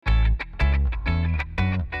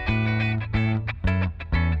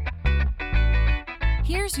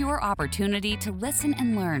Here's your opportunity to listen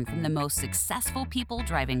and learn from the most successful people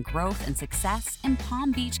driving growth and success in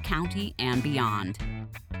Palm Beach County and beyond.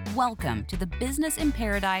 Welcome to the Business in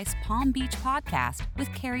Paradise Palm Beach podcast with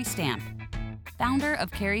Carrie Stamp, founder of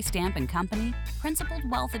Carrie Stamp & Company, Principled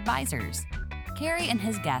Wealth Advisors. Carrie and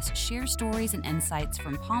his guests share stories and insights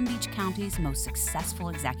from Palm Beach County's most successful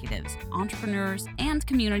executives, entrepreneurs, and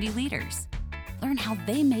community leaders. Learn how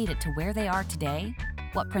they made it to where they are today,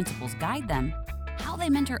 what principles guide them, how they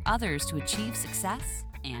mentor others to achieve success,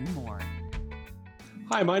 and more.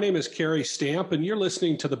 Hi, my name is Carrie Stamp, and you're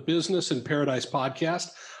listening to the Business in Paradise podcast.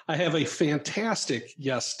 I have a fantastic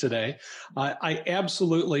guest today. I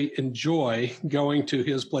absolutely enjoy going to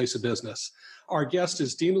his place of business. Our guest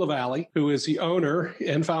is Dean LaValle, who is the owner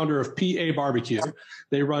and founder of PA Barbecue.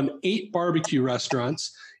 They run 8 barbecue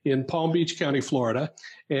restaurants in Palm Beach County, Florida.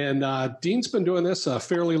 And Dean's been doing this a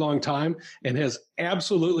fairly long time and has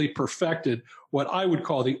absolutely perfected what I would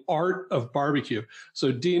call the art of barbecue.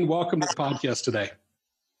 So Dean, welcome to the podcast today.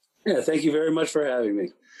 Yeah, thank you very much for having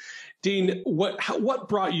me. Dean, what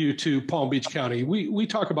brought you to Palm Beach County? We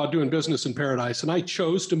talk about doing business in paradise, and I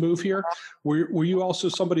chose to move here. Were you also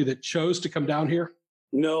somebody that chose to come down here?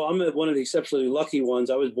 No, I'm one of the exceptionally lucky ones.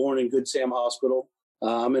 I was born in Good Sam Hospital.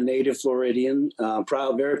 I'm a native Floridian,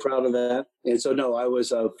 very proud of that. And so, no, I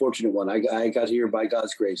was a fortunate one. I got here by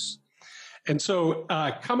God's grace. And so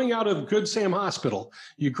coming out of Good Sam Hospital,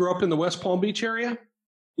 you grew up in the West Palm Beach area?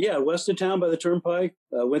 Yeah, west of town by the Turnpike.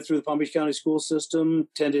 Went through the Palm Beach County school system,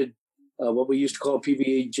 attended what we used to call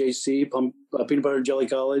PBJC, Peanut Butter and Jelly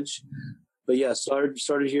College. But yeah,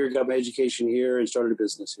 started here, got my education here, and started a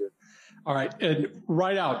business here. All right. And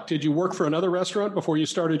right out, did you work for another restaurant before you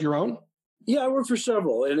started your own? Yeah, I worked for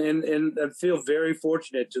several, and I feel very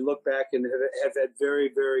fortunate to look back and have had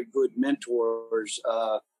very, very good mentors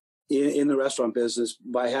in the restaurant business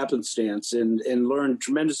by happenstance, and learned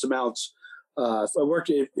tremendous amounts. I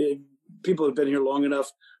worked people have been here long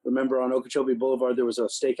enough. Remember on Okeechobee Boulevard, there was a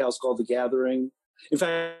steakhouse called The Gathering. In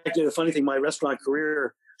fact, the funny thing, my restaurant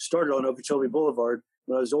career started on Okeechobee Boulevard.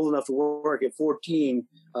 When I was old enough to work at 14,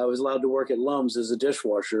 I was allowed to work at Lum's as a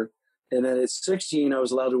dishwasher. And then at 16, I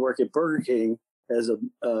was allowed to work at Burger King as a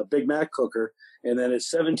Big Mac cooker. And then at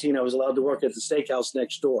 17, I was allowed to work at the steakhouse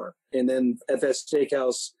next door. And then at that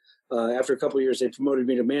steakhouse, after a couple of years, they promoted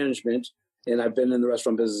me to management. And I've been in the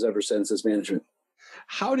restaurant business ever since as management.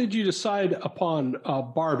 How did you decide upon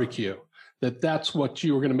barbecue, that's what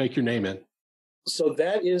you were going to make your name in? So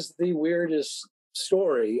that is the weirdest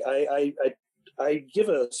story. I give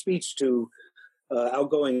a speech to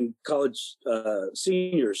outgoing college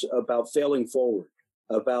seniors about failing forward,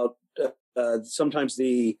 about sometimes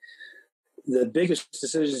the biggest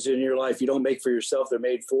decisions in your life you don't make for yourself, they're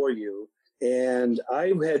made for you. And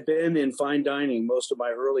I had been in fine dining most of my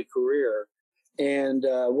early career and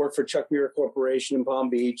worked for Chuck Muir Corporation in Palm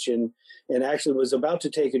Beach, and actually was about to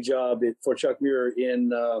take a job for Chuck Muir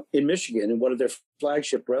in Michigan in one of their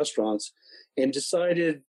flagship restaurants, and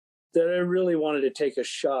decided that I really wanted to take a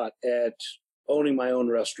shot at owning my own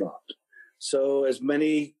restaurant. So as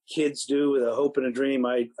many kids do with a hope and a dream,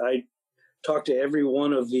 I talked to every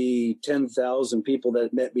one of the 10,000 people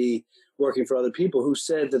that met me working for other people who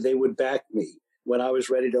said that they would back me when I was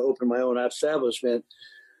ready to open my own establishment.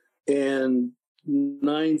 And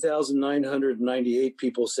 9,998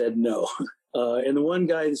 people said no. And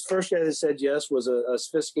the first guy that said yes was a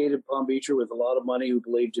sophisticated Palm Beacher with a lot of money who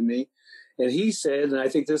believed in me. And he said, and I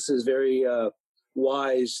think this is very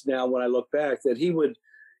wise now when I look back, that he would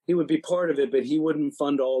be part of it, but he wouldn't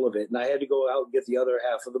fund all of it. And I had to go out and get the other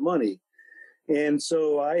half of the money. And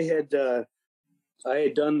so I had done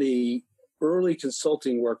the early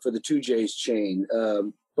consulting work for the 2J's chain.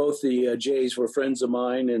 Both the J's were friends of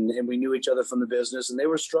mine, and we knew each other from the business, and they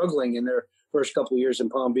were struggling in their first couple of years in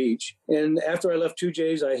Palm Beach. And after I left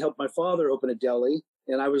 2J's, I helped my father open a deli,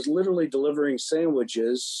 and I was literally delivering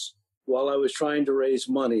sandwiches while I was trying to raise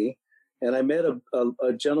money. And I met a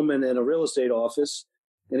gentleman in a real estate office,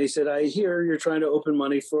 and he said, I hear you're trying to open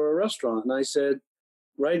money for a restaurant. And I said,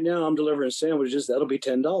 right now I'm delivering sandwiches. That'll be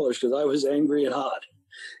 $10, because I was angry and hot.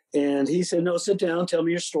 And he said, no, sit down, tell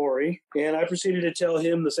me your story. And I proceeded to tell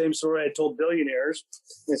him the same story I told billionaires.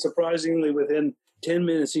 And surprisingly, within 10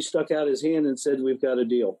 minutes, he stuck out his hand and said, we've got a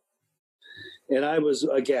deal. And I was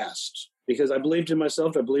aghast because I believed in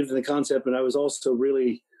myself. I believed in the concept. And I was also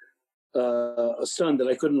really stunned that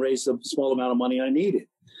I couldn't raise the small amount of money I needed.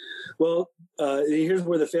 Well, here's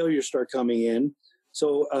where the failures start coming in.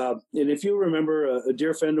 So, and if you remember, a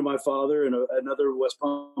dear friend of my father and another West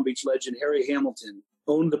Palm Beach legend, Harry Hamilton,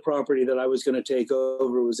 owned the property that I was going to take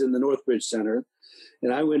over. It was in the Northbridge Center.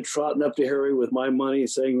 And I went trotting up to Harry with my money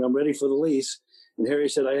saying, I'm ready for the lease. And Harry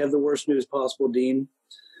said, I have the worst news possible, Dean.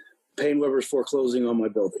 PaineWebber's foreclosing on my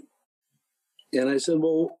building. And I said,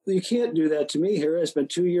 well, you can't do that to me, Harry. I spent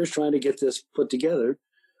 2 years trying to get this put together.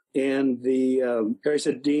 And Harry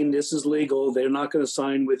said, Dean, this is legal. They're not going to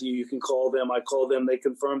sign with you. You can call them. I called them. They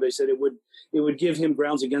confirmed. They said it would give him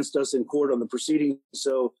grounds against us in court on the proceeding.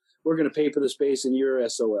 So we're going to pay for the space and you're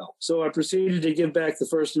SOL. So I proceeded to give back the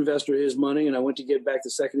first investor his money, and I went to give back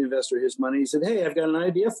the second investor his money. He said, hey, I've got an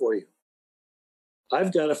idea for you.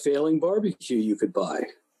 I've got a failing barbecue you could buy.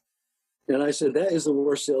 And I said, that is the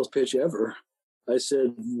worst sales pitch ever. I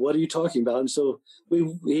said, what are you talking about? And so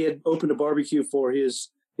he had opened a barbecue for his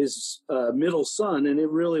middle son, and it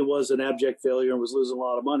really was an abject failure and was losing a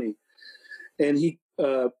lot of money. And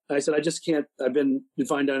I said, I just can't, I've been in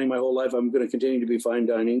fine dining my whole life. I'm going to continue to be fine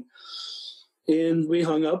dining. And we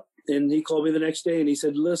hung up, and he called me the next day and he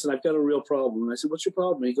said, listen, I've got a real problem. And I said, what's your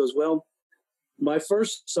problem? And he goes, well, my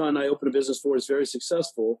first son I opened a business for is very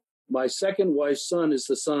successful. My second wife's son is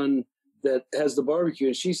the son that has the barbecue.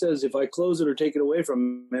 And she says, if I close it or take it away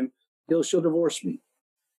from him, she'll divorce me.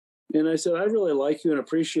 And I said, I really like you and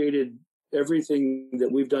appreciated everything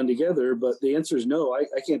that we've done together, but the answer is no,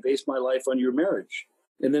 I can't base my life on your marriage.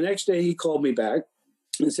 And the next day he called me back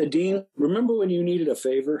and said, Dean, remember when you needed a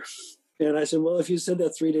favor? And I said, well, if you said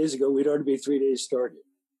that 3 days ago, we'd already be 3 days started.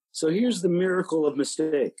 So here's the miracle of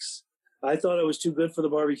mistakes. I thought I was too good for the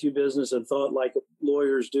barbecue business and thought like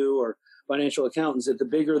lawyers do or financial accountants that the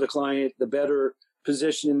bigger the client, the better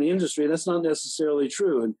position in the industry. That's not necessarily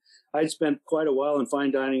true. And I'd spent quite a while in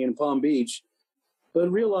fine dining in Palm Beach,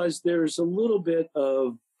 but realized there's a little bit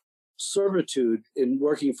of servitude in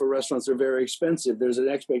working for restaurants that are very expensive. There's an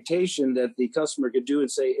expectation that the customer could do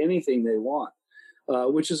and say anything they want,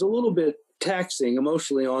 which is a little bit taxing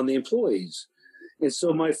emotionally on the employees. And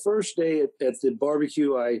so my first day at the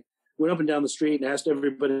barbecue, I went up and down the street and asked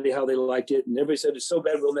everybody how they liked it. And everybody said, it's so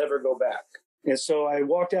bad, we'll never go back. And so I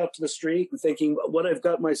walked out to the street and thinking what I've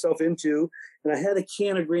got myself into. And I had a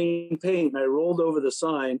can of green paint and I rolled over the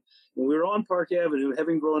sign. And we were on Park Avenue.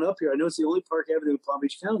 Having grown up here, I know it's the only Park Avenue in Palm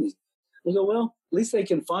Beach County. I go, well, at least they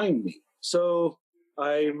can find me. So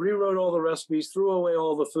I rewrote all the recipes, threw away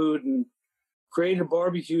all the food, and created a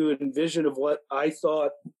barbecue and vision of what I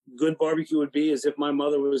thought good barbecue would be, as if my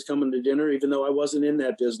mother was coming to dinner, even though I wasn't in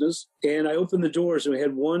that business. And I opened the doors and we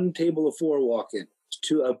had one table of four walk in,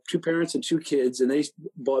 two parents and two kids, and they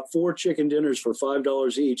bought 4 chicken dinners for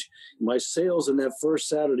 $5 each. My sales in that first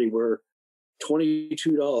Saturday were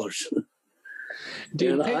 $22.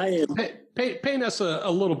 Dean, paint us a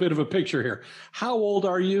little bit of a picture here. How old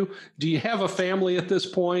are you? Do you have a family at this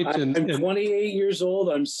point? I'm 28 years old.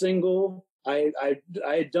 I'm single. I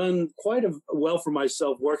had done quite well for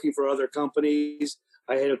myself working for other companies.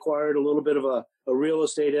 I had acquired a little bit of a real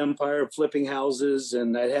estate empire, flipping houses,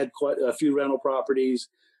 and I had quite a few rental properties.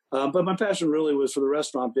 But my passion really was for the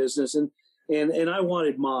restaurant business, and I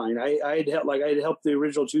wanted mine. I'd helped the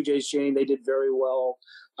original 2J's chain. They did very well.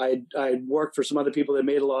 I'd worked for some other people that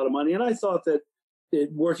made a lot of money, and I thought that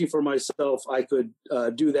working for myself, I could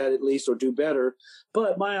do that at least or do better.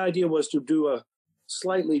 But my idea was to do a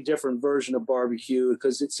slightly different version of barbecue,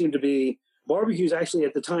 because it seemed to be barbecues actually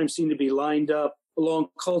at the time seemed to be lined up along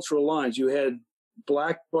cultural lines. You had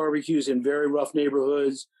black barbecues in very rough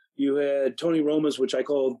neighborhoods. You had Tony Roma's, which I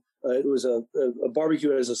called it was a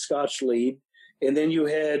barbecue as a Scotch lead. And then you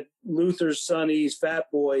had Luther's, Sonny's, Fat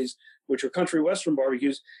Boys, which are country western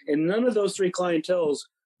barbecues. And none of those three clienteles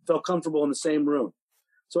felt comfortable in the same room.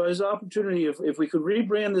 So there's an opportunity if we could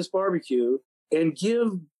rebrand this barbecue and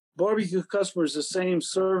give barbecue customers the same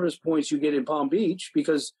service points you get in Palm Beach,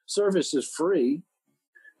 because service is free,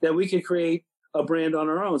 that we could create a brand on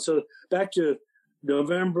our own. So back to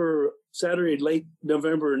Saturday, late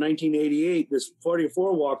November 1988, this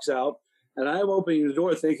 44 walks out, and I'm opening the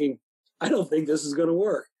door thinking, I don't think this is going to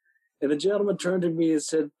work. And the gentleman turned to me and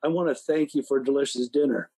said, I want to thank you for a delicious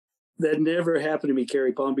dinner. That never happened to me,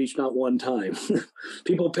 Carrie, Palm Beach, not one time.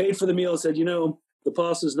 People paid for the meal and said, the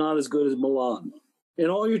pasta's not as good as Milan. And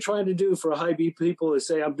all you're trying to do for a high beat people is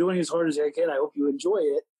say, I'm doing as hard as I can. I hope you enjoy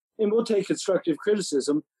it. And we'll take constructive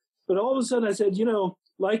criticism. But all of a sudden I said,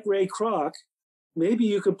 like Ray Kroc, maybe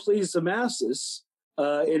you could please the masses,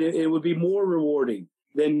 and it would be more rewarding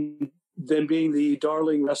than being the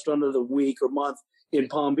darling restaurant of the week or month in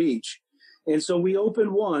Palm Beach. And so we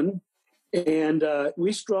opened one, and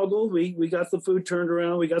we struggled. We got the food turned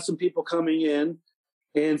around. We got some people coming in.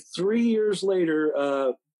 And 3 years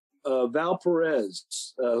later, Val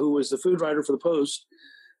Perez, who was the food writer for the Post,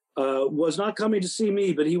 was not coming to see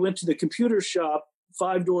me, but he went to the computer shop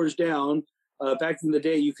 5 doors down. Back in the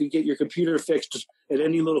day, you could get your computer fixed at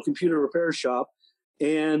any little computer repair shop.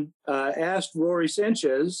 and asked Rory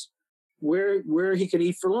Sanchez where he could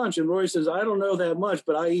eat for lunch. And Rory says, I don't know that much,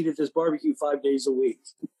 but I eat at this barbecue 5 days a week.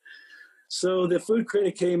 So the food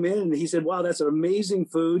critic came in and he said, wow, that's an amazing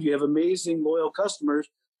food. You have amazing loyal customers,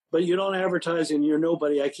 but you don't advertise and you're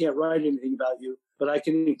nobody. I can't write anything about you, but I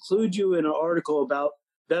can include you in an article about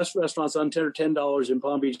best restaurants under $10 in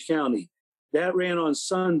Palm Beach County. That ran on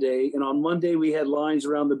Sunday, and on Monday we had lines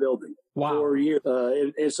around the building. Wow. For a year.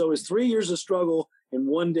 And so it's 3 years of struggle and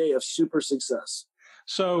 1 day of super success.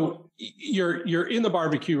 So you're in the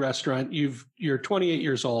barbecue restaurant. You're 28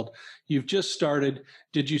 years old. You've just started.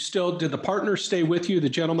 Did the partner stay with you? The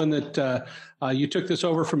gentleman that you took this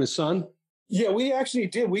over from his son? Yeah, we actually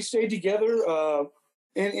did. We stayed together,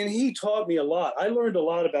 and he taught me a lot. I learned a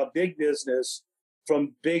lot about big business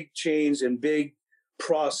from big chains and big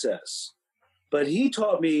process. But he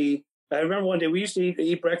taught me. I remember one day we used to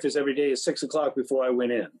eat breakfast every day at 6 o'clock before I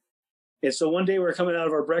went in. And so one day we were coming out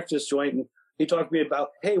of our breakfast joint and he talked to me about,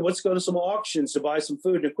 hey, let's go to some auctions to buy some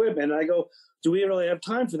food and equipment. And I go, do we really have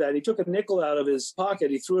time for that? And he took a nickel out of his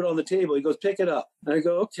pocket. He threw it on the table. He goes, pick it up. And I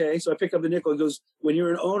go, okay. So I pick up the nickel. He goes, when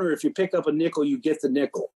you're an owner, if you pick up a nickel, you get the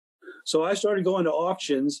nickel. So I started going to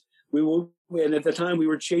auctions. And at the time we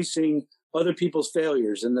were chasing other people's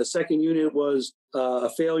failures. And the second unit was a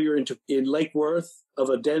failure in Lake Worth of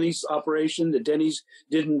a Denny's operation. The Denny's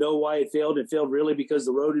didn't know why it failed. It failed really because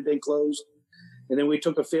the road had been closed. And then we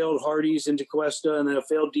took a failed Hardee's into Cuesta and then a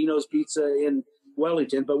failed Dino's Pizza in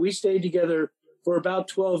Wellington. But we stayed together for about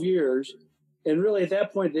 12 years. And really at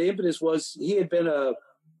that point, the impetus was he had been a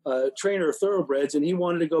trainer of thoroughbreds and he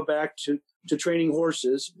wanted to go back to training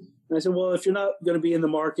horses. And I said, well, if you're not going to be in the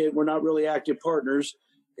market, we're not really active partners.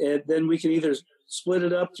 And then we can either split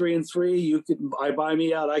it up 3 and 3. I buy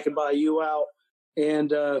me out, I can buy you out. And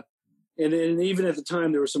then even at the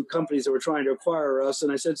time, there were some companies that were trying to acquire us.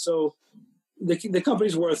 And I said, so the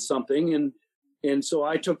company's worth something. And so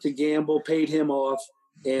I took the gamble, paid him off,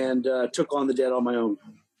 and took on the debt on my own.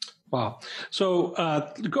 Wow. So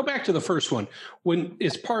go back to the first one. When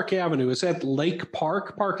is Park Avenue? Is that Lake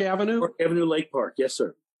Park Avenue? Park Avenue, Lake Park. Yes,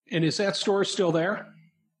 sir. And is that store still there?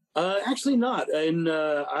 Actually not. And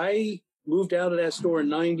I moved out of that store in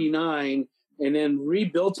 99 and then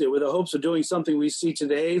rebuilt it with the hopes of doing something we see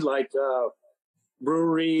today, like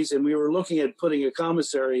breweries. And we were looking at putting a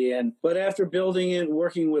commissary in. But after building it and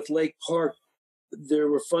working with Lake Park, there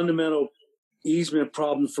were fundamental easement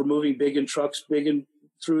problems for moving trucks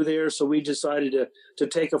through there. So we decided to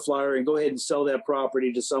take a flyer and go ahead and sell that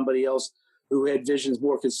property to somebody else who had visions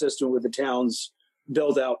more consistent with the town's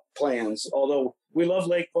build-out plans. Although we love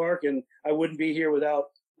Lake Park, and I wouldn't be here without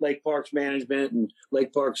Lake Park's management and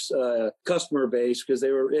Lake Park's customer base, because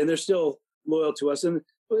they're still loyal to us. And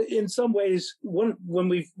in some ways, when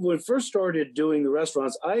we first started doing the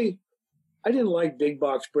restaurants, I didn't like big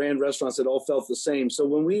box brand restaurants that all felt the same. So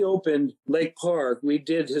when we opened Lake Park, we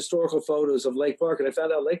did historical photos of Lake Park, and I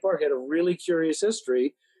found out Lake Park had a really curious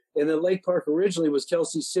history, and that Lake Park originally was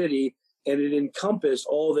Kelsey City, and it encompassed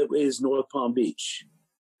all that is North Palm Beach.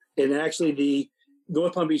 And actually the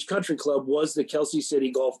North Palm Beach Country Club was the Kelsey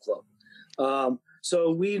City Golf Club.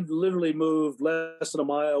 So we literally moved less than a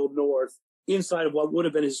mile north inside of what would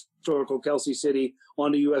have been historical Kelsey City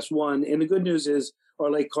onto US 1. And the good news is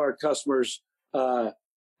our Lake Park customers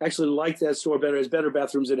actually like that store better. It has better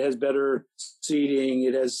bathrooms. It has better seating.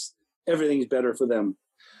 Everything's better for them.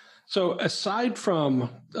 So aside from,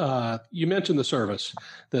 you mentioned the service,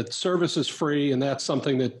 that service is free, and that's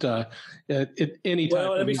something that at any time.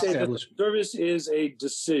 Well, let me say that service is a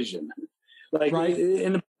decision. Like right?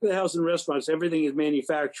 In the house and restaurants, everything is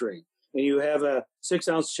manufacturing. And you have a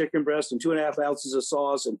 6-ounce chicken breast and 2.5 ounces of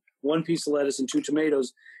sauce and 1 piece of lettuce and 2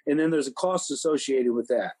 tomatoes. And then there's a cost associated with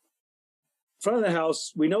that. Front of the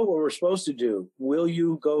house, we know what we're supposed to do. Will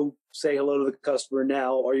you go say hello to the customer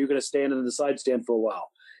now, or are you going to stand in the side stand for a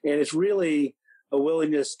while? And it's really a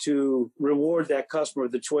willingness to reward that customer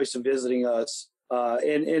with the choice of visiting us.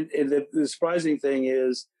 And the surprising thing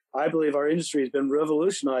is, I believe our industry has been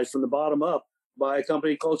revolutionized from the bottom up by a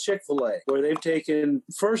company called Chick-fil-A, where they've taken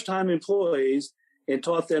first-time employees and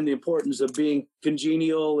taught them the importance of being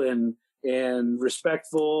congenial and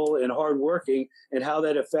respectful and hardworking, and how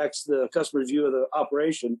that affects the customer's view of the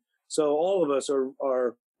operation. So all of us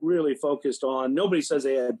are really focused on, nobody says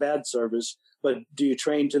they had bad service, but do you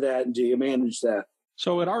train to that and do you manage that?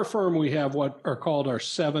 So at our firm, we have what are called our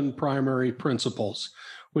 7 primary principles,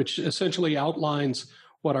 which essentially outlines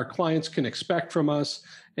what our clients can expect from us,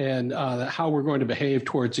 and how we're going to behave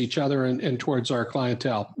towards each other and towards our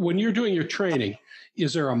clientele. When you're doing your training,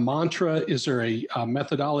 is there a mantra? Is there a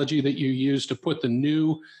methodology that you use to put the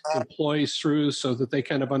new employees through so that they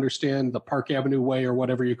kind of understand the Park Avenue way or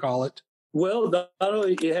whatever you call it? Well, not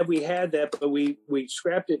only have we had that, but we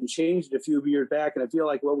scrapped it and changed it a few years back. And I feel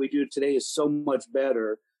like what we do today is so much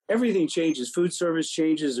better. Everything changes. Food service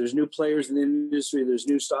changes. There's new players in the industry. There's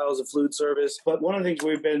new styles of food service. But one of the things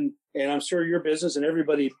we've been, and I'm sure your business and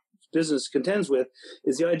everybody's business contends with,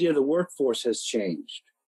 is the idea the workforce has changed.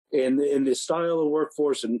 And the style of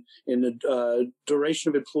workforce and the duration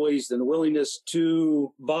of employees and the willingness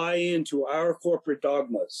to buy into our corporate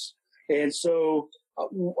dogmas. And so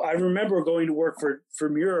I remember going to work for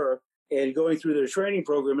Muir and going through their training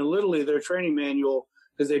program, and literally their training manual,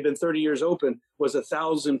 because they've been 30 years open, was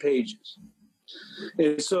 1,000 pages.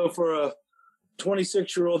 And so for a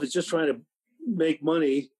 26-year-old that's just trying to make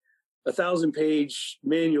money, 1,000-page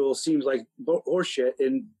manual seems like horseshit.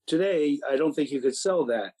 And today, I don't think you could sell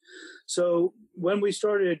that. So when we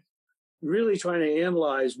started really trying to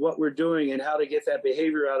analyze what we're doing and how to get that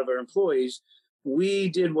behavior out of our employees, we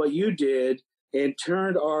did what you did and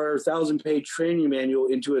turned our 1,000-page training manual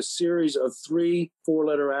into a series of 3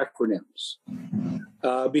 4-letter acronyms.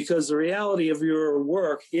 Because the reality of your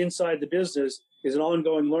work inside the business is an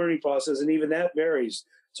ongoing learning process, and even that varies.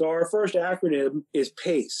 So our first acronym is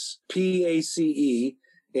PACE, P-A-C-E,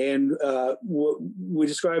 and what we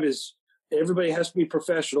describe as everybody has to be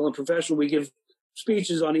professional. And professional, we give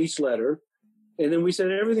speeches on each letter. And then we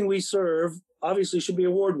said everything we serve obviously should be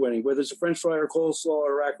award-winning, whether it's a French fry or coleslaw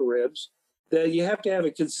or a rack of ribs. That you have to have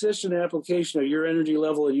a consistent application of your energy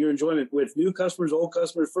level and your enjoyment with new customers, old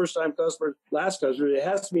customers, first-time customers, last customers. It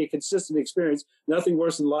has to be a consistent experience, nothing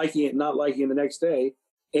worse than liking it and not liking it the next day.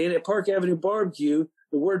 And at Park Avenue Barbecue,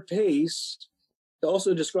 the word PACE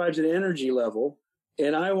also describes an energy level.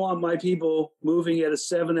 And I want my people moving at a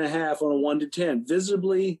 7.5 on a 1 to 10,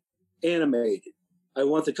 visibly animated. I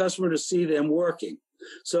want the customer to see them working.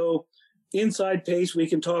 So inside PACE, we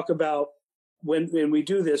can talk about when we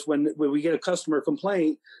do this, when we get a customer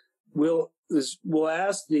complaint, we'll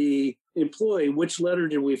ask the employee, which letter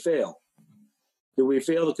did we fail? Did we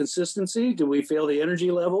fail the consistency? Did we fail the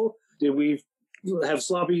energy level? Did we have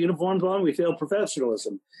sloppy uniforms on? We failed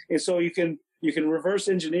professionalism. And so you can reverse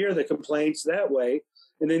engineer the complaints that way.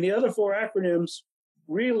 And then the other 4 acronyms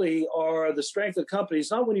really are the strength of the company.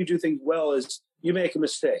 It's not when you do things well, is you make a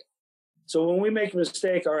mistake. So when we make a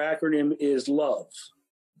mistake, our acronym is LOVE.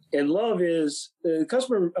 And love is the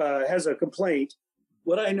customer has a complaint.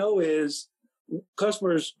 What I know is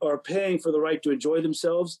customers are paying for the right to enjoy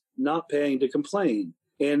themselves, not paying to complain.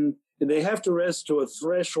 And they have to rest to a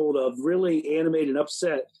threshold of really animated and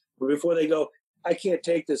upset before they go, I can't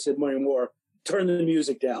take this anymore. Turn the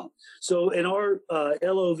music down. So in our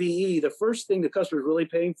LOVE, the first thing the customer is really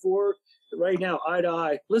paying for right now, eye to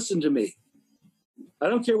eye, listen to me. I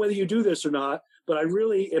don't care whether you do this or not, but I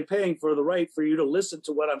really am paying for the right for you to listen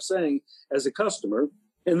to what I'm saying as a customer.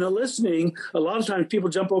 And the listening, a lot of times people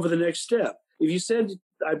jump over the next step. If you said,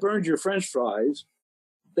 I burned your French fries,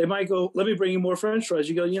 they might go, let me bring you more French fries.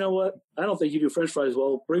 You go, you know what? I don't think you do French fries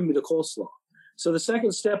well. Bring me the coleslaw. So the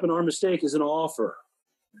second step in our mistake is an offer.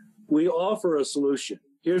 We offer a solution.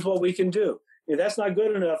 Here's what we can do. If that's not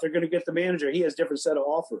good enough, they're going to get the manager. He has a different set of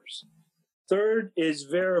offers. Third is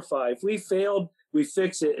verify. If we failed, we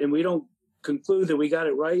fix it, and we don't conclude that we got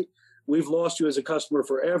it right, we've lost you as a customer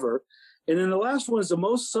forever. And then the last one is the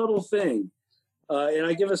most subtle thing. And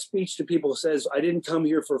I give a speech to people who says, I didn't come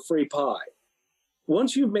here for free pie.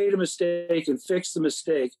 Once you've made a mistake and fixed the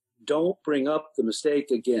mistake, don't bring up the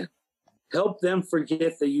mistake again. Help them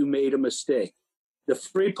forget that you made a mistake. The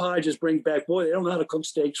free pie just brings back, boy, they don't know how to cook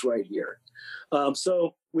steaks right here.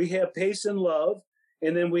 So we have PACE and LOVE.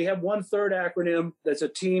 And then we have one third acronym that's a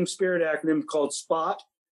team spirit acronym called SPOT.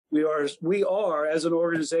 We are, as an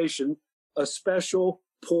organization, a special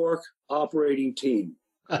pork operating team,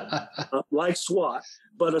 like SWAT,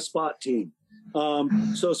 but a SPOT team.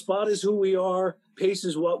 So SPOT is who we are, PACE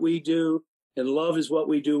is what we do, and LOVE is what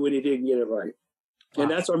we do when you didn't get it right. Wow.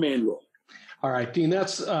 And that's our manual. All right, Dean,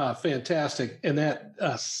 that's fantastic. And that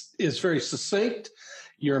is very succinct.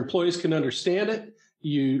 Your employees can understand it.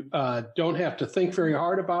 You don't have to think very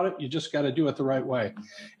hard about it. You just got to do it the right way.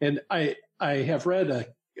 And I have read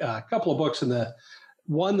a couple of books, and the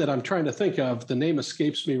one that I'm trying to think of, the name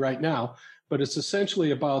escapes me right now, but it's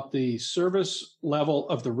essentially about the service level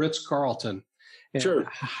of the Ritz-Carlton and sure.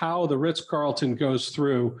 how the Ritz-Carlton goes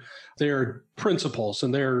through their principles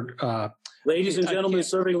and their ladies and gentlemen,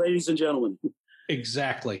 serving ladies and gentlemen.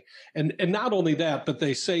 Exactly. And not only that, but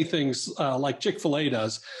they say things like Chick-fil-A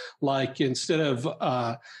does, like instead of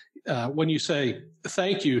when you say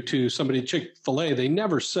thank you to somebody at Chick-fil-A, they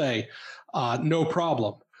never say no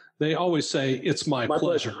problem. They always say it's my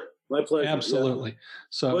pleasure. My pleasure. Absolutely. Yeah.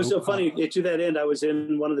 So it was so funny. To that end, I was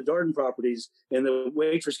in one of the Darden properties, and the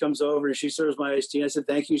waitress comes over and she serves my iced tea. And I said,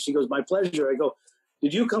 "Thank you." She goes, "My pleasure." I go,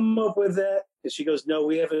 "Did you come up with that?" And she goes, "No,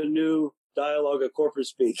 we have a new dialogue of corporate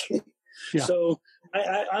speak." Yeah. So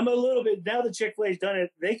I'm a little bit, now that Chick-fil-A's done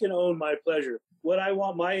it, they can own my pleasure. What I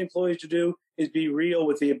want my employees to do is be real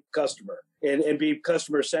with the customer and be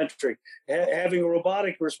customer centric. Having a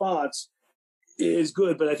robotic response is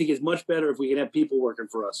good, but I think it's much better if we can have people working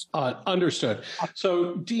for us. Understood.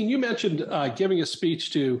 So, Dean, you mentioned giving a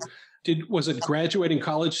speech to, was it graduating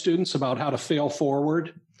college students about how to fail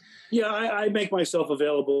forward? Yeah, I make myself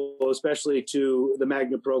available, especially to the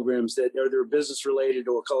magnet programs that are either business related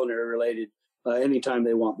or culinary related, anytime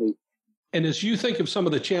they want me. And as you think of some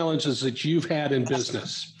of the challenges that you've had in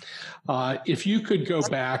business, if you could go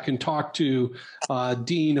back and talk to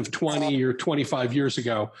Dean of 20 or 25 years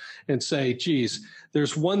ago and say, geez,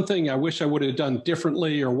 there's one thing I wish I would have done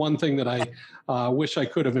differently, or one thing that I wish I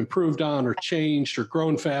could have improved on or changed or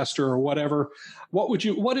grown faster or whatever,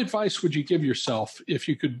 what advice would you give yourself if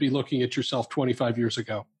you could be looking at yourself 25 years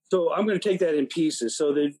ago? So I'm going to take that in pieces.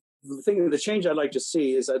 So the change I'd like to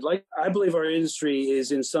see is I believe our industry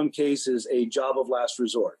is in some cases a job of last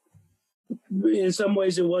resort. In some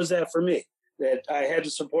ways it was that for me, that I had to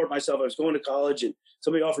support myself. I was going to college and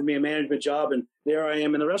somebody offered me a management job, and there I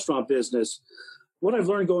am in the restaurant business. What I've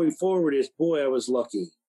learned going forward is, boy, I was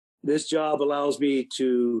lucky. This job allows me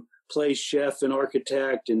to play chef and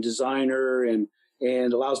architect and designer and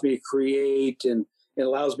allows me to create and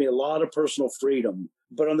allows me a lot of personal freedom.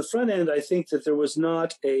 But on the front end, I think that there was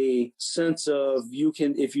not a sense of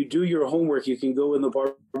if you do your homework, you can go into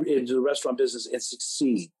the restaurant business and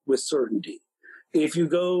succeed with certainty. If you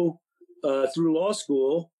go through law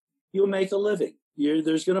school, you'll make a living.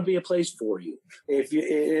 There's going to be a place for you. If you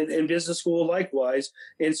in business school, likewise.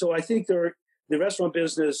 And so I think the restaurant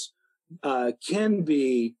business can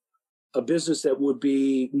be a business that would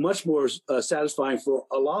be much more satisfying for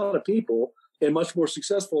a lot of people and much more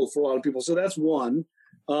successful for a lot of people. So that's one.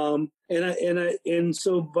 But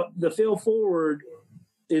the fail forward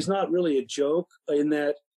is not really a joke, in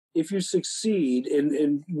that if you succeed,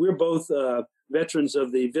 and we're both veterans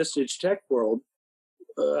of the Vistage tech world,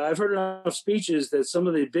 I've heard enough speeches that some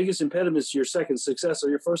of the biggest impediments to your second success are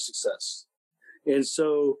your first success. And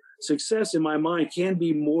so success, in my mind, can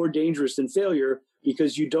be more dangerous than failure,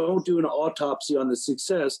 because you don't do an autopsy on the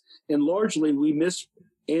success. And largely we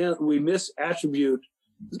misattribute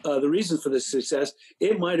the reasons for the success.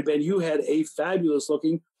 It might have been you had a fabulous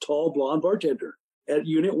looking, tall, blonde bartender at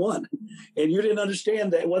Unit 1, and you didn't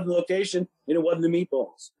understand that it wasn't the location and it wasn't the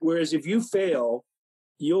meatballs. Whereas if you fail,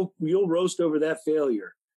 you'll roast over that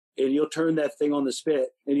failure, and you'll turn that thing on the spit,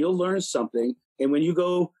 and you'll learn something. And when you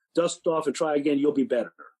go dust off and try again, you'll be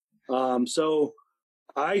better. So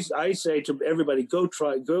I say to everybody, go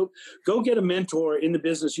get a mentor in the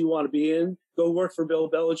business you want to be in. Go work for Bill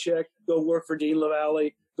Belichick. Go work for Dean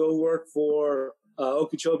LaValle. Go work for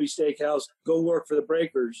Okeechobee Steakhouse. Go work for the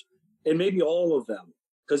Breakers, and maybe all of them,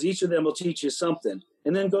 because each of them will teach you something.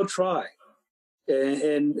 And then go try.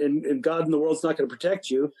 And God in the world's not going to protect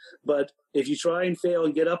you, but if you try and fail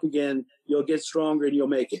and get up again, you'll get stronger and you'll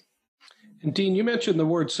make it. And Dean, you mentioned the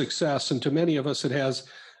word success, and to many of us it has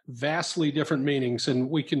vastly different meanings, and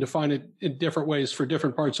we can define it in different ways for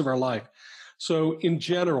different parts of our life. So in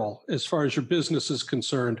general, as far as your business is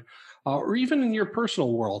concerned, or even in your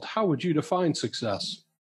personal world, how would you define success?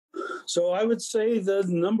 So I would say the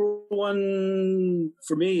number one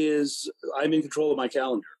for me is I'm in control of my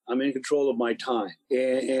calendar. I'm in control of my time.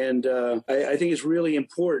 And I think it's really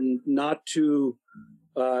important not to,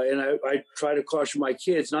 and I try to caution my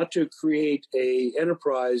kids, not to create a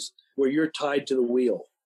enterprise where you're tied to the wheel,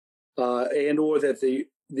 and or that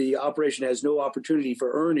the operation has no opportunity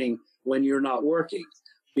for earning when you're not working,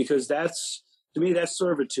 because to me, that's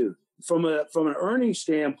servitude. From an earning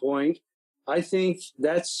standpoint, I think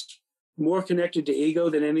that's more connected to ego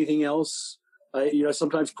than anything else. I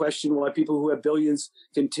sometimes question why people who have billions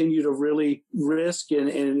continue to really risk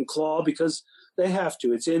and claw, because they have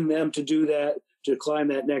to. It's in them to do that, to climb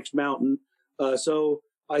that next mountain. So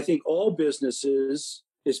I think all businesses,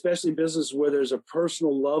 especially businesses where there's a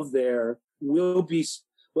personal love there, will be.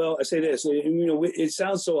 Well, I say this, it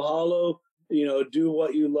sounds so hollow, do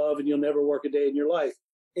what you love and you'll never work a day in your life.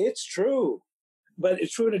 It's true, but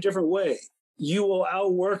it's true in a different way. you will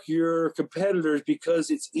outwork your competitors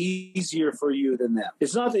because it's easier for you than them.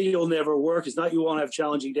 It's not that you'll never work. It's not you won't have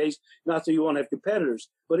challenging days. Not that you won't have competitors.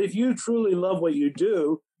 But if you truly love what you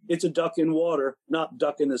do, it's a duck in water, not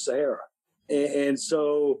duck in the Sahara. And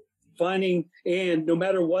so and no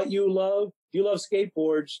matter what you love, if you love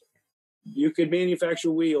skateboards, you could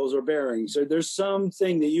manufacture wheels or bearings. So there's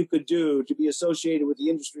something that you could do to be associated with the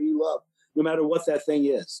industry you love, no matter what that thing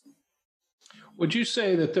is. Would you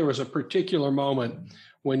say that there was a particular moment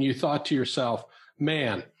when you thought to yourself,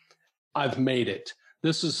 man, I've made it.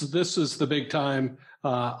 This is the big time.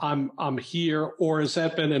 I'm here. Or has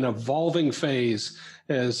that been an evolving phase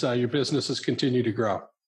as your business has continued to grow?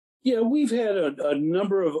 Yeah, we've had a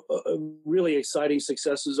number of really exciting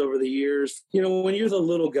successes over the years. You know, when you're the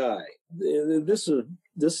little guy, this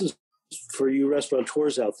is for you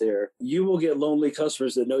restaurateurs out there, you will get lonely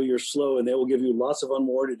customers that know you're slow, and they will give you lots of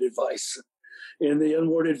unwarranted advice. And the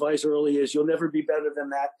unwarranted advice early is, you'll never be better than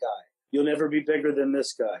that guy. You'll never be bigger than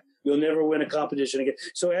this guy. You'll never win a competition again.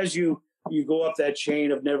 So as you go up that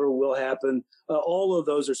chain of never will happen, all of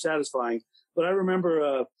those are satisfying. But I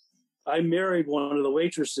remember I married one of the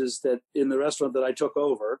waitresses that in the restaurant that I took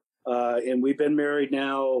over, and we've been married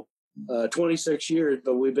now 26 years,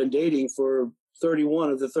 but we've been dating for 31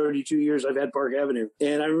 of the 32 years I've had Park Avenue.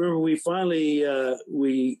 And I remember we finally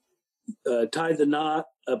tied the knot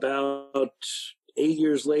about 8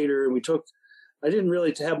 years later, and I didn't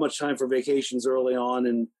really have much time for vacations early on,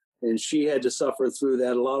 and she had to suffer through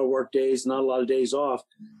that, a lot of work days, not a lot of days off.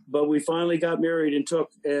 But we finally got married and took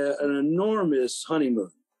an enormous honeymoon.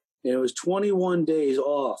 And it was 21 days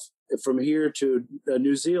off from here to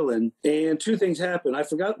New Zealand. And two things happened. I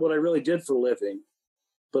forgot what I really did for a living,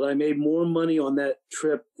 but I made more money on that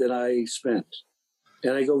trip than I spent.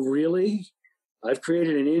 And I go, really? I've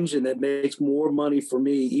created an engine that makes more money for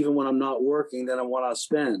me, even when I'm not working, than I want to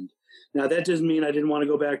spend. Now, that doesn't mean I didn't want to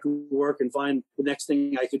go back to work and find the next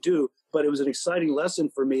thing I could do, but it was an exciting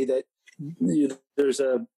lesson for me that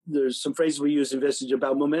there's some phrases we use in Vistage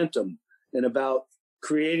about momentum and about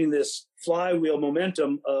creating this flywheel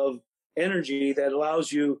momentum of energy that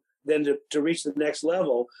allows you then to reach the next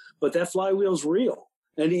level. But that flywheel is real.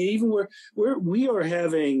 And even we are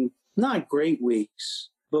having not great weeks,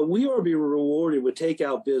 but we are being rewarded with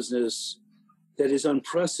takeout business that is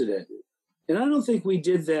unprecedented. And I don't think we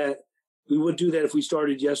would do that if we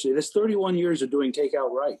started yesterday. That's 31 years of doing takeout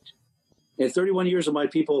right. And 31 years of my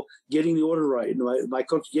people getting the order right, and my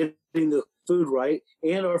cooks getting the food right,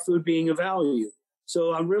 and our food being of value.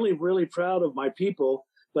 So I'm really, really proud of my people,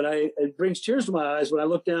 but it brings tears to my eyes when I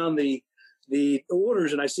look down the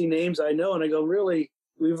orders and I see names I know, and I go, really,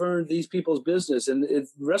 we've earned these people's business. And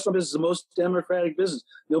restaurant business is the most democratic business.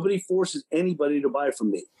 Nobody forces anybody to buy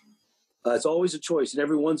from me. It's always a choice, and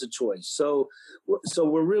everyone's a choice. So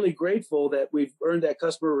we're really grateful that we've earned that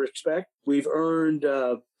customer respect. We've earned,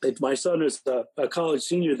 my son is a college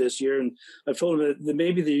senior this year, and I've told him that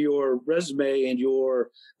maybe your resume and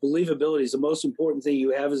your believability is the most important thing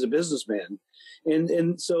you have as a businessman.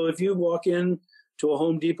 And so if you walk in to a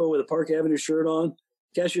Home Depot with a Park Avenue shirt on,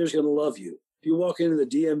 cashier's going to love you. If you walk into the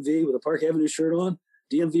DMV with a Park Avenue shirt on,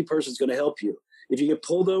 DMV person's going to help you. If you get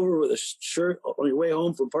pulled over with a shirt on your way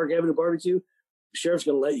home from Park Avenue Barbecue, the sheriff's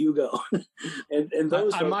going to let you go. and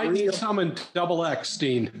those I might need some in XX,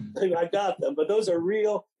 Steen. I got them, but those are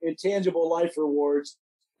real, intangible life rewards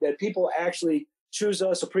that people actually choose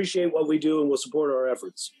us, appreciate what we do, and will support our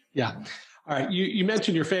efforts. Yeah. All right. You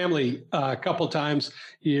mentioned your family a couple of times,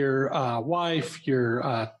 your wife,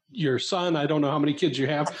 your son. I don't know how many kids you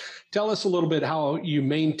have. Tell us a little bit how you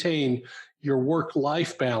maintain your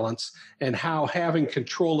work-life balance and how having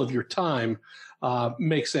control of your time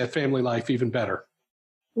makes that family life even better.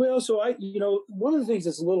 Well, so one of the things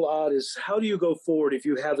that's a little odd is, how do you go forward if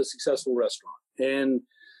you have a successful restaurant?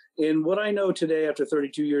 And what I know today after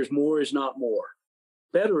 32 years, more is not more.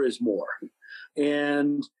 Better is more.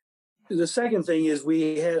 And the second thing is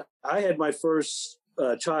I had my first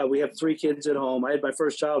child. We have 3 kids at home. I had my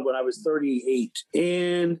first child when I was 38.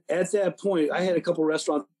 And at that point, I had a couple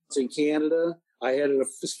restaurants in Canada. I had an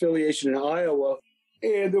affiliation in Iowa.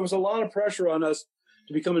 And there was a lot of pressure on us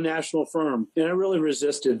to become a national firm. And I really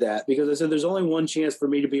resisted that because I said, there's only one chance for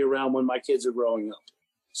me to be around when my kids are growing up.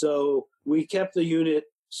 So we kept the unit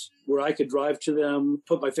where I could drive to them,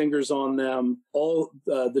 put my fingers on them. All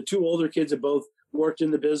the 2 older kids have both worked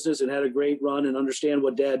in the business and had a great run and understand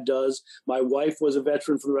what Dad does. My wife was a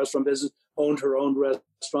veteran from the restaurant business, owned her own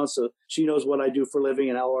restaurant, so she knows what I do for a living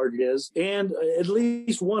and how hard it is. And at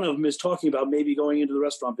least one of them is talking about maybe going into the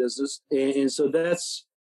restaurant business. And so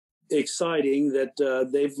exciting that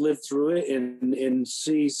they've lived through it and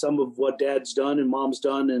see some of what Dad's done and Mom's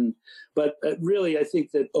done. But really, I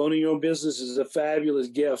think that owning your own business is a fabulous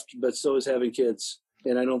gift, but so is having kids.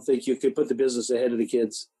 And I don't think you could put the business ahead of the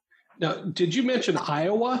kids. Now, did you mention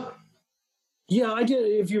Iowa? Yeah, I did.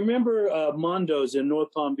 If you remember Mondo's in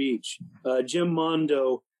North Palm Beach, Jim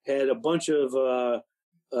Mondo had a bunch of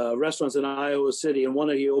restaurants in Iowa City, and one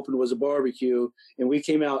that he opened was a barbecue. And we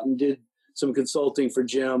came out and did some consulting for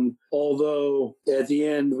Jim, although at the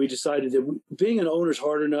end we decided that being an owner is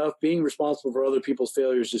hard enough. Being responsible for other people's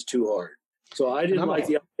failures is too hard. So I didn't like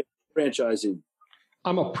the idea of franchising.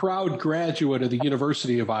 I'm a proud graduate of the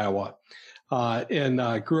University of Iowa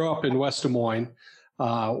and grew up in West Des Moines.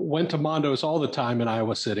 Went to Mondo's all the time in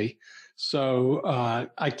Iowa City. So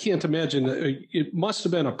I can't imagine. It must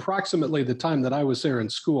have been approximately the time that I was there in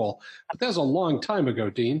school. But that was a long time ago,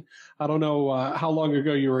 Dean. I don't know how long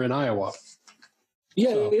ago you were in Iowa.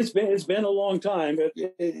 Yeah, so. It's been a long time. But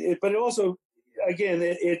it also,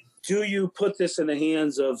 again, do you put this in the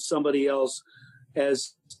hands of somebody else?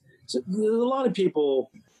 As a lot of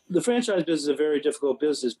people, the franchise business is a very difficult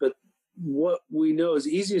business. But what we know is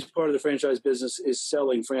the easiest part of the franchise business is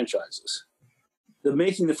selling franchises. The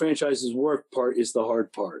making the franchises work part is the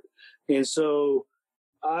hard part. And so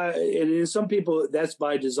and in some people, that's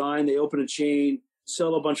by design. They open a chain,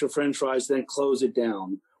 sell a bunch of French fries, then close it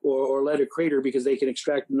down or let it crater because they can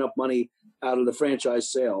extract enough money out of the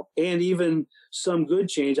franchise sale. And even some good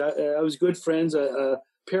chains. I was good friends. A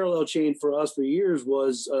parallel chain for us for years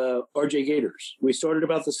was RJ Gators. We started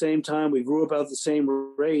about the same time. We grew about the same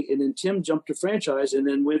rate. And then Tim jumped to franchise and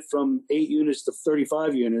then went from 8 units to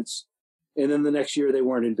 35 units. And then the next year they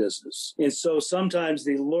weren't in business. And so sometimes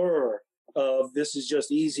the lure of this is just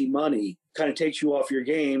easy money kind of takes you off your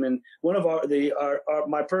game. And one of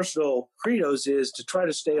my personal credos is to try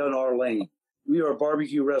to stay on our lane. We are a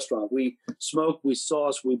barbecue restaurant. We smoke, we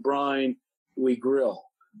sauce, we brine, we grill.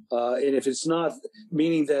 And if it's not,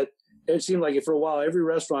 meaning that it seemed like for a while, every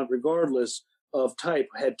restaurant, regardless of type,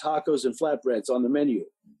 had tacos and flatbreads on the menu.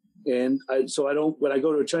 And when I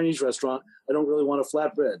go to a Chinese restaurant, I don't really want a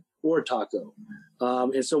flatbread or a taco.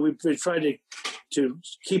 And so we've tried to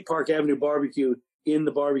keep Park Avenue Barbecue in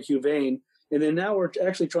the barbecue vein. And then now we're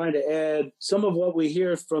actually trying to add some of what we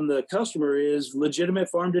hear from the customer is legitimate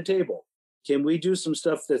farm to table. Can we do some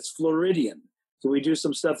stuff that's Floridian? Can we do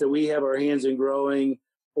some stuff that we have our hands in growing,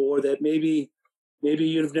 or that maybe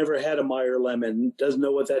you've never had a Meyer lemon, doesn't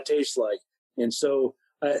know what that tastes like? And so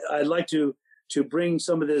I'd like to bring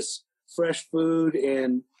some of this fresh food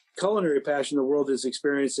and culinary passion the world is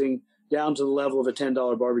experiencing down to the level of a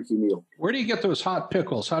 $10 barbecue meal. Where do you get those hot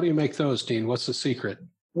pickles? How do you make those, Dean? What's the secret?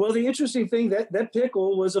 Well, the interesting thing, that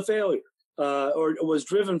pickle was a failure, or was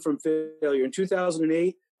driven from failure. In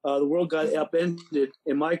 2008, the world got upended,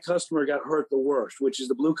 and my customer got hurt the worst, which is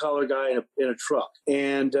the blue-collar guy in a truck.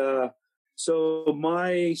 And so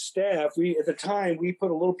my staff, at the time, we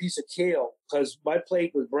put a little piece of kale, because my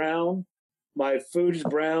plate was brown, my food is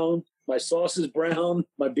brown, my sauce is brown,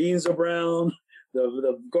 my beans are brown,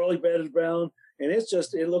 the garlic bread is brown, and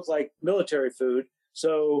it looked like military food.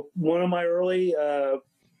 So one of my early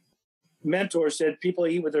mentors said, people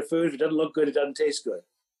eat with their food. If it doesn't look good, it doesn't taste good.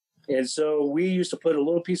 And so we used to put a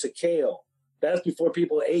little piece of kale. That's before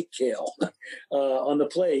people ate kale on the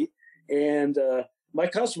plate. And my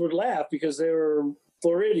customer would laugh because they were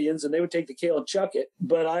Floridians and they would take the kale and chuck it.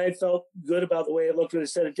 But I felt good about the way it looked when they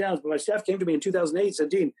set it down. But my staff came to me in 2008 and said,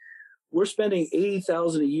 Dean, we're spending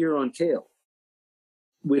 $80,000 a year on kale.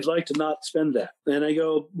 We'd like to not spend that. And I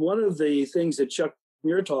go, one of the things that Chuck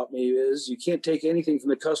Muir taught me is you can't take anything from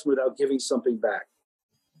the customer without giving something back.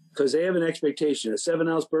 Because they have an expectation. A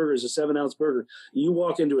 7-ounce burger is a 7-ounce burger. You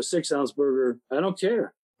walk into a 6-ounce burger, I don't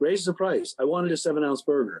care. Raise the price. I wanted a 7-ounce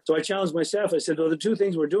burger. So I challenged my staff. I said, well, the two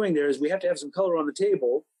things we're doing there is we have to have some color on the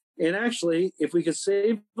table. And actually, if we could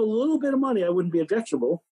save a little bit of money, I wouldn't be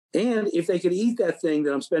objectionable. And if they could eat that thing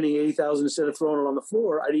that I'm spending $80,000 instead of throwing it on the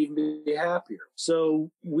floor, I'd even be happier.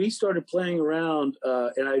 So we started playing around,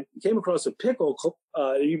 and I came across a pickle.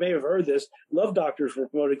 You may have heard this. Love Doctors were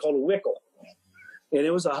promoted, called a Wickle. And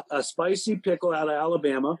it was a spicy pickle out of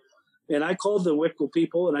Alabama. And I called the Wickle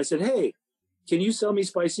people, and I said, hey, can you sell me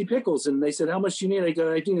spicy pickles? And they said, how much do you need? I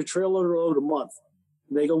go, I need a trailer load a month.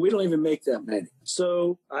 And they go, we don't even make that many.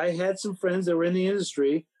 So I had some friends that were in the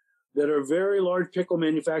industry that are a very large pickle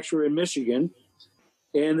manufacturer in Michigan.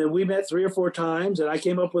 And then we met 3 or 4 times, and I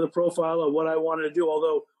came up with a profile of what I wanted to do.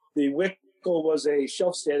 Although the Wickle was a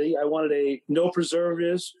shelf steady, I wanted a no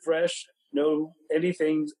preservatives, fresh, no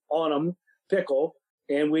anything on them pickle.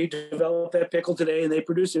 And we developed that pickle today, and they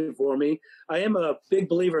produce it for me. I am a big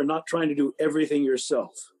believer in not trying to do everything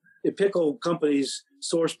yourself. pickle companies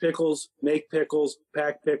source pickles, make pickles,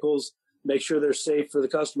 pack pickles, make sure they're safe for the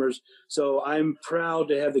customers. So I'm proud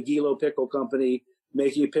to have the Gilo Pickle Company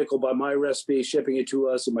making a pickle by my recipe, shipping it to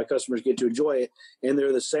us, and my customers get to enjoy it. And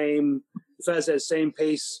they're the same, it has that same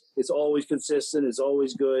pace. It's always consistent. It's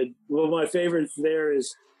always good. Well, my favorite there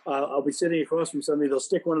is I'll be sitting across from somebody. They'll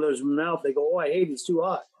stick one of those in their mouth. They go, "Oh, I hate it. It's too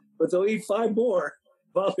hot." But they'll eat 5 more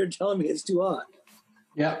while they're telling me it's too hot.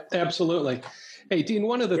 Yeah, absolutely. Hey, Dean,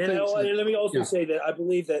 one of the things. Let me also say that I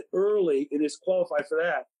believe that early, and it's qualified for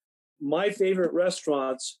that, my favorite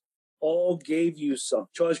restaurants all gave you some.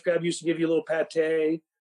 Charlie's Crab used to give you a little pate.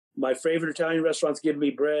 My favorite Italian restaurants give me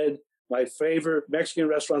bread. My favorite Mexican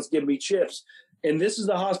restaurants give me chips. And this is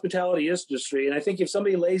the hospitality industry. And I think if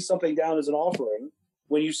somebody lays something down as an offering,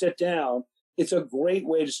 when you sit down, it's a great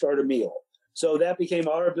way to start a meal. So that became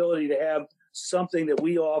our ability to have something that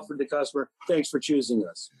we offered the customer. Thanks for choosing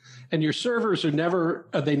us. And your servers are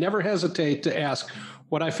they never hesitate to ask,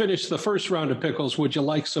 when I finish the first round of pickles, would you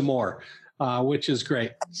like some more? Which is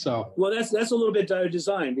great. So, well, that's a little bit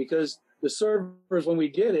design, because the servers, when we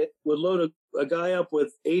did it, would load a guy up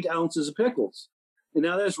with 8 ounces of pickles. And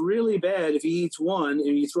now that's really bad if he eats one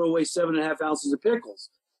and you throw away 7.5 ounces of pickles.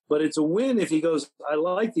 But it's a win if he goes, "I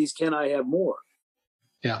like these. Can I have more?"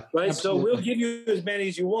 Yeah. Right. Absolutely. So we'll give you as many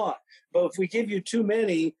as you want. But if we give you too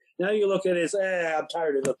many, now you look at it as, I'm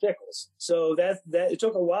tired of the pickles. So that it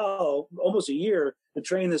took a while, almost a year, to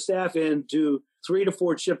train the staff into 3 to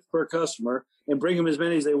 4 chips per customer and bring them as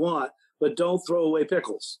many as they want, but don't throw away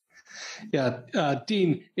pickles. Yeah.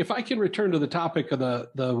 Dean, if I can return to the topic of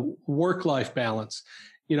the work-life balance,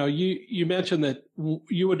 you mentioned that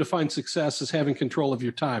you would define success as having control of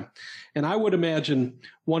your time. And I would imagine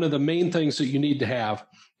one of the main things that you need to have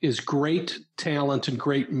is great talent and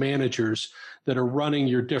great managers that are running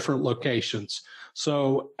your different locations.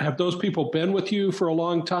 So have those people been with you for a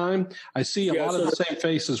long time? I see a lot of the same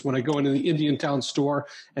faces when I go into the Indian Town store.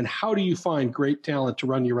 And how do you find great talent to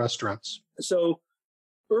run your restaurants? So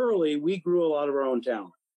early, we grew a lot of our own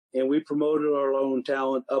talent. And we promoted our own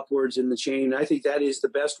talent upwards in the chain. I think that is the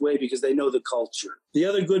best way, because they know the culture. The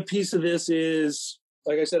other good piece of this is,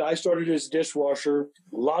 like I said, I started as a dishwasher.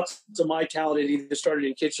 Lots of my talent had either started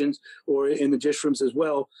in kitchens or in the dish rooms as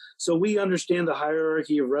well. So we understand the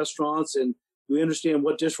hierarchy of restaurants, and we understand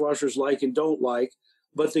what dishwashers like and don't like.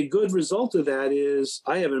 But the good result of that is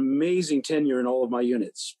I have an amazing tenure in all of my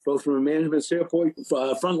units, both from a management standpoint,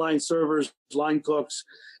 frontline servers, line cooks,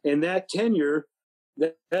 and that tenure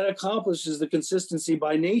that accomplishes the consistency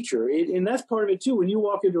by nature. And that's part of it too. When you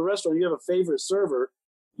walk into a restaurant, you have a favorite server,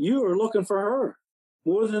 you are looking for her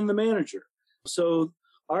more than the manager. So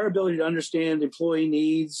our ability to understand employee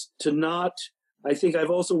needs, I think I've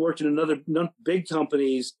also worked in another big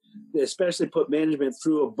companies that especially put management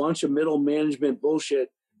through a bunch of middle management bullshit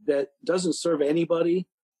that doesn't serve anybody.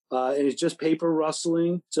 And it's just paper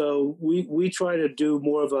rustling. So we try to do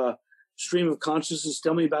more of a stream of consciousness.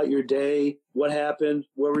 Tell me about your day, what happened,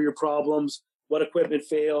 where were your problems, what equipment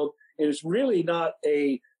failed. And it's really not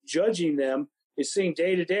a judging them. It's seeing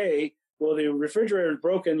day to day, well, the refrigerator is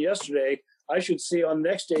broken yesterday. I should see on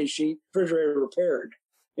next day's sheet, refrigerator repaired.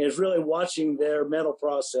 And it's really watching their mental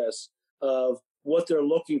process of what they're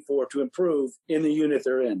looking for to improve in the unit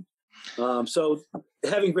they're in. So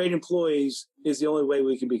having great employees is the only way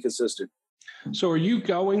we can be consistent. So are you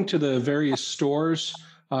going to the various stores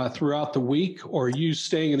throughout the week, or are you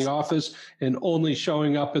staying in the office and only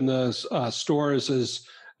showing up in the stores as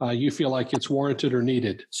you feel like it's warranted or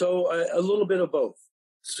needed? So a little bit of both.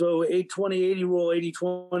 So 80-20-80 rule,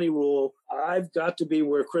 80-20 rule, I've got to be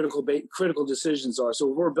where critical decisions are.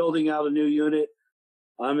 So if we're building out a new unit,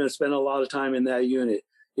 I'm going to spend a lot of time in that unit.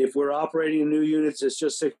 If we're operating a new unit that's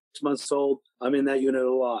just 6 months old, I'm in that unit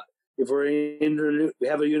a lot. If we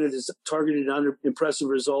have a unit that's targeted on impressive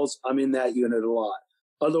results, I'm in that unit a lot.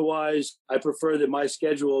 Otherwise, I prefer that my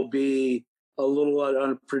schedule be a little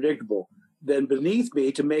unpredictable. Then beneath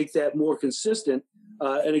me to make that more consistent.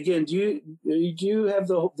 And again, do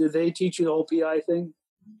they teach you the whole PI thing?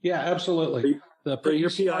 Yeah, absolutely. You're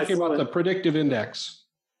talking about the predictive index.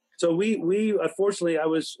 So we unfortunately, I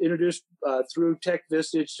was introduced through Tech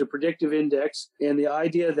Vistage to predictive index, and the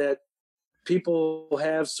idea that people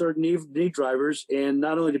have certain need drivers, and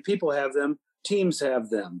not only do people have them, teams have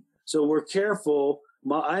them. So we're careful.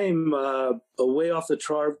 I'm a way off the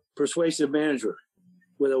chart persuasive manager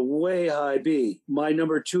with a way high B. My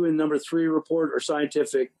number 2 and number 3 report are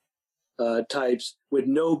scientific types with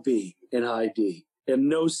no B and high D and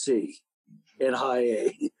no C and high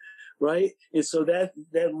A, right? And so that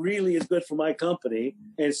really is good for my company.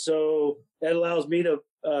 And so that allows me to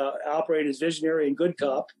operate as visionary and good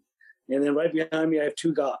cop And then right behind me, I have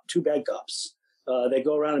two bad cops. They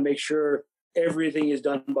go around and make sure everything is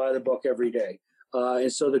done by the book every day.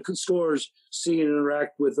 And so the stores see and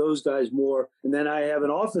interact with those guys more. And then I have an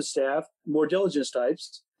office staff, more diligence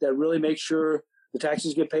types, that really make sure the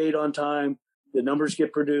taxes get paid on time, the numbers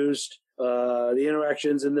get produced, the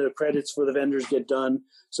interactions and the credits for the vendors get done.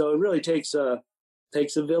 So it really takes a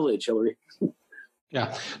village, Hillary.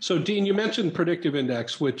 Yeah. So, Dean, you mentioned Predictive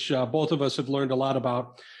Index, which both of us have learned a lot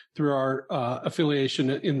about through our affiliation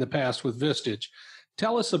in the past with Vistage.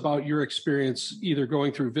 Tell us about your experience either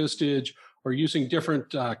going through Vistage or using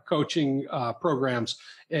different coaching programs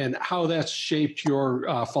and how that's shaped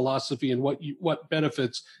your philosophy and what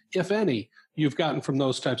benefits, if any, you've gotten from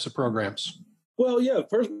those types of programs. Well, yeah.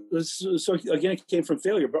 So again, it came from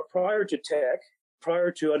failure. But prior to tech,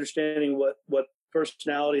 prior to understanding what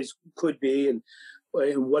personalities could be and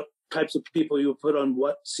what types of people you would put on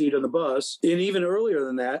what seat on the bus, and even earlier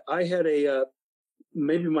than that, I had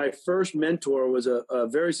maybe my first mentor was a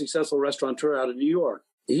very successful restaurateur out of New York.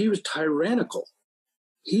 He was tyrannical.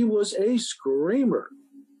 He was a screamer.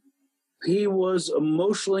 He was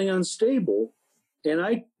emotionally unstable. And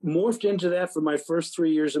I morphed into that for my first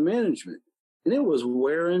 3 years of management. And it was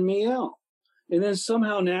wearing me out. And then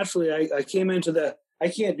somehow naturally I came into I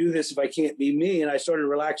can't do this if I can't be me. And I started to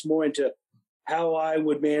relax more into how I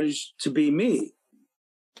would manage to be me.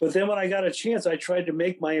 But then when I got a chance, I tried to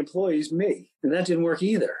make my employees me. And that didn't work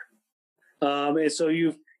either. And so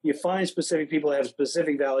you find specific people that have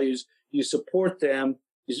specific values. You support them.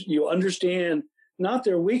 You understand not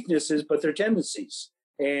their weaknesses, but their tendencies.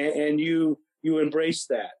 And you embrace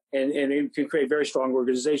that. And it can create very strong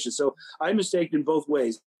organizations. So I mistaked in both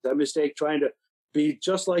ways. I mistake trying to be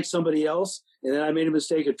just like somebody else. And then I made a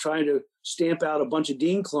mistake of trying to stamp out a bunch of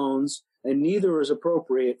Dean clones. And neither is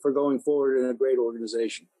appropriate for going forward in a great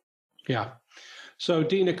organization. Yeah. So,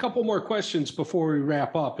 Dean, a couple more questions before we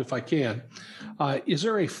wrap up, if I can. Is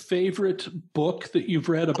there a favorite book that you've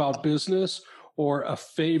read about business or a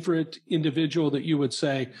favorite individual that you would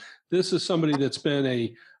say, this is somebody that's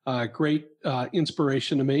been a great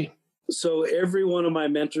inspiration to me? So every one of my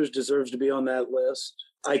mentors deserves to be on that list.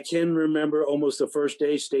 I can remember almost the first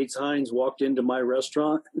day States Hines walked into my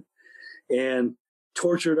restaurant and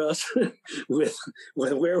tortured us with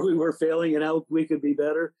where we were failing and how we could be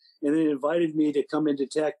better, and then invited me to come into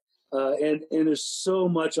tech. And there's so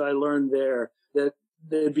much I learned there that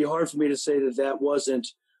it'd be hard for me to say that wasn't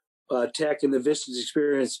tech, and the Vistage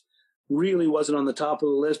experience really wasn't on the top of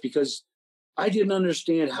the list because I didn't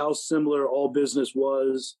understand how similar all business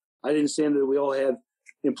was. I didn't understand that we all have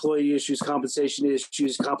employee issues, compensation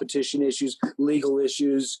issues, competition issues, legal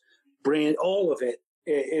issues, brand, all of it.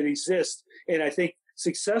 It exists. And I think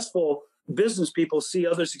successful business people see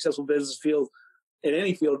other successful business field in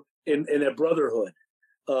any field in a brotherhood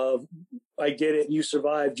of, I get it, you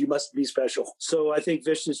survived, you must be special. So I think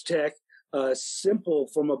Vistage Tech, simple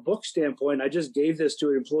from a book standpoint, I just gave this to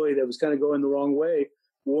an employee that was kind of going the wrong way.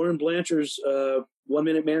 Warren Blanchard's 1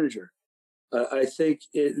 Minute Manager. I think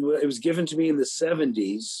it was given to me in the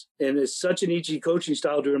 70s, and it's such an easy coaching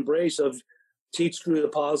style to embrace of teach through the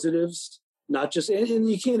positives, not just, and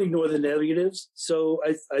you can't ignore the negatives. So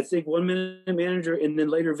I think 1 Minute Manager and then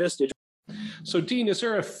later Vistage. So, Dean, is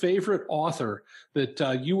there a favorite author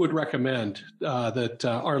that you would recommend that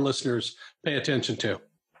our listeners pay attention to?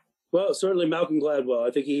 Well, certainly Malcolm Gladwell.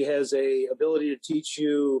 I think he has a ability to teach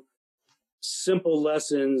you simple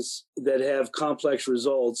lessons that have complex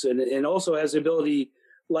results, and also has the ability,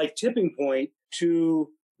 like Tipping Point, to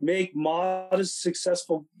make modest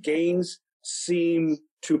successful gains seem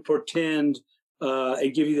to portend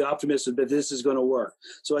and give you the optimism that this is going to work.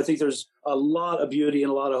 So I think there's a lot of beauty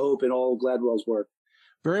and a lot of hope in all of Gladwell's work.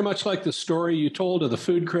 Very much like the story you told of the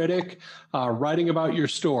food critic writing about your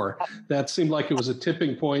store. That seemed like it was a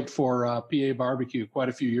tipping point for PA Barbecue quite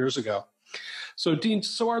a few years ago. So, Dean,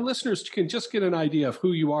 so our listeners can just get an idea of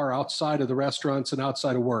who you are outside of the restaurants and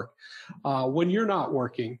outside of work. When you're not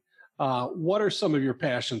working, what are some of your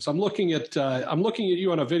passions? I'm looking at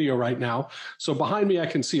you on a video right now. So behind me, I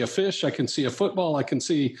can see a fish, I can see a football, I can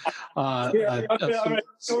see I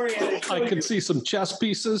can see some chess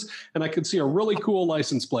pieces, and I can see a really cool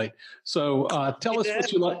license plate. So tell us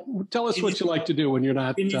what you like. Tell us what you like to do when you're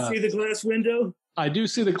not. Can you see the glass window? I do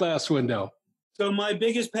see the glass window. So my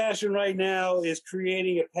biggest passion right now is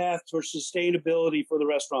creating a path towards sustainability for the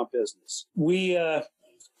restaurant business.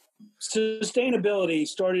 Sustainability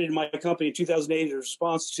started in my company in 2008 in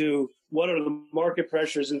response to what are the market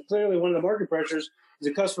pressures. And clearly one of the market pressures is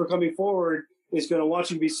a customer coming forward is going to want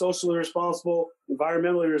you to be socially responsible,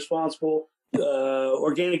 environmentally responsible,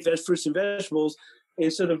 organic fruits and vegetables.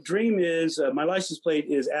 And so the dream is, my license plate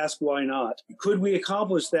is Ask Why Not. Could we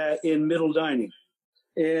accomplish that in middle dining?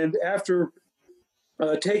 And after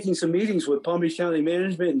taking some meetings with Palm Beach County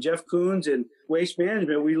Management and Jeff Koons and Waste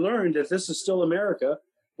Management, we learned that this is still America.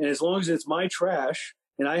 And as long as it's my trash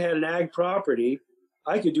and I had an ag property,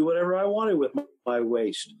 I could do whatever I wanted with my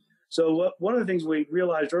waste. So one of the things we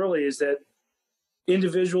realized early is that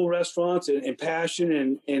individual restaurants and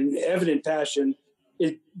passion and evident passion,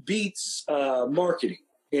 it beats marketing.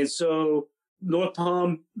 And so North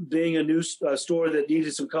Palm being a new store that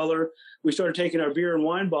needed some color, we started taking our beer and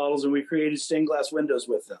wine bottles and we created stained glass windows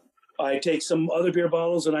with them. I take some other beer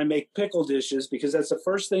bottles and I make pickle dishes because that's the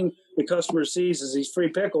first thing the customer sees is these free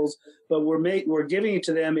pickles, but we're giving it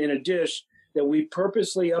to them in a dish that we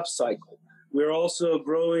purposely upcycle. We're also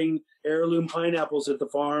growing heirloom pineapples at the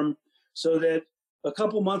farm so that a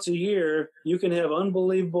couple months a year, you can have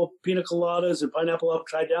unbelievable pina coladas and pineapple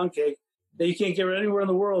upside down cake that you can't get anywhere in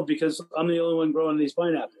the world because I'm the only one growing these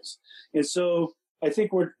pineapples. And so I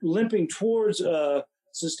think we're limping towards a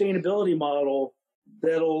sustainability model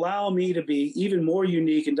that'll allow me to be even more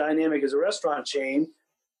unique and dynamic as a restaurant chain.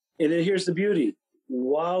 And then here's the beauty,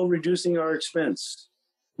 while reducing our expense.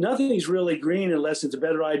 Nothing's really green unless it's a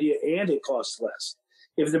better idea and it costs less.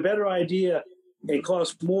 If it's a better idea and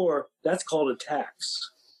costs more, that's called a tax.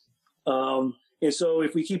 And so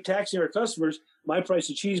if we keep taxing our customers, my price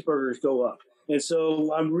of cheeseburgers go up. And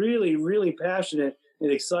so I'm really, really passionate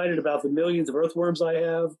and excited about the millions of earthworms I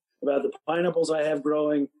have, about the pineapples I have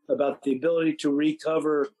growing, about the ability to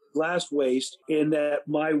recover glass waste, and that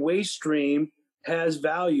my waste stream has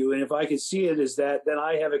value. And if I can see it as that, then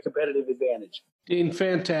I have a competitive advantage. Dean,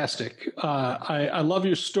 fantastic. I love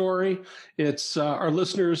your story. It's our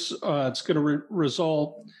listeners, it's going to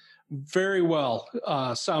result very well,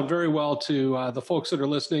 sound very well to the folks that are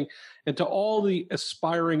listening and to all the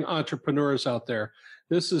aspiring entrepreneurs out there.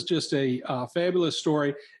 This is just a fabulous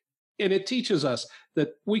story. And it teaches us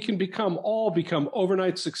that we can become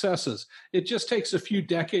overnight successes. It just takes a few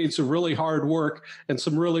decades of really hard work and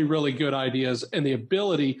some really, really good ideas and the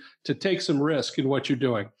ability to take some risk in what you're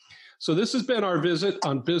doing. So this has been our visit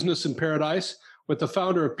on Business in Paradise with the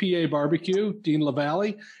founder of PA Barbecue, Dean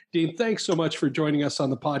LaValle. Dean, thanks so much for joining us on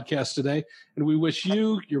the podcast today. And we wish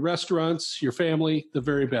you, your restaurants, your family, the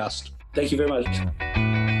very best. Thank you very much.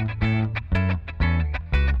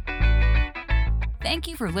 Thank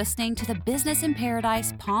you for listening to the Business in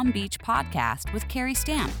Paradise Palm Beach podcast with Carrie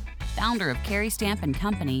Stamp, founder of Carrie Stamp &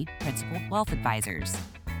 Company, Principal Wealth Advisors.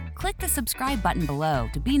 Click the subscribe button below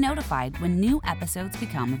to be notified when new episodes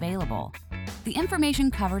become available. The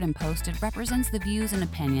information covered and posted represents the views and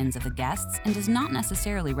opinions of the guests and does not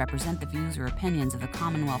necessarily represent the views or opinions of the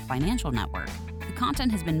Commonwealth Financial Network. The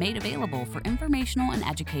content has been made available for informational and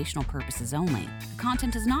educational purposes only. The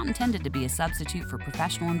content is not intended to be a substitute for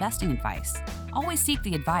professional investing advice. Always seek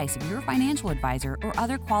the advice of your financial advisor or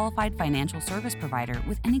other qualified financial service provider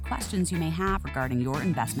with any questions you may have regarding your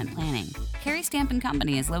investment planning. Carrie Stamp &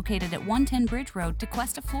 Company is located at 110 Bridge Road,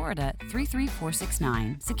 Tequesta, Florida,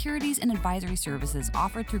 33469. Securities and advisory services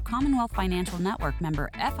offered through Commonwealth Financial Network member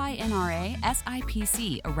FINRA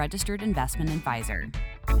SIPC, a registered investment advisor.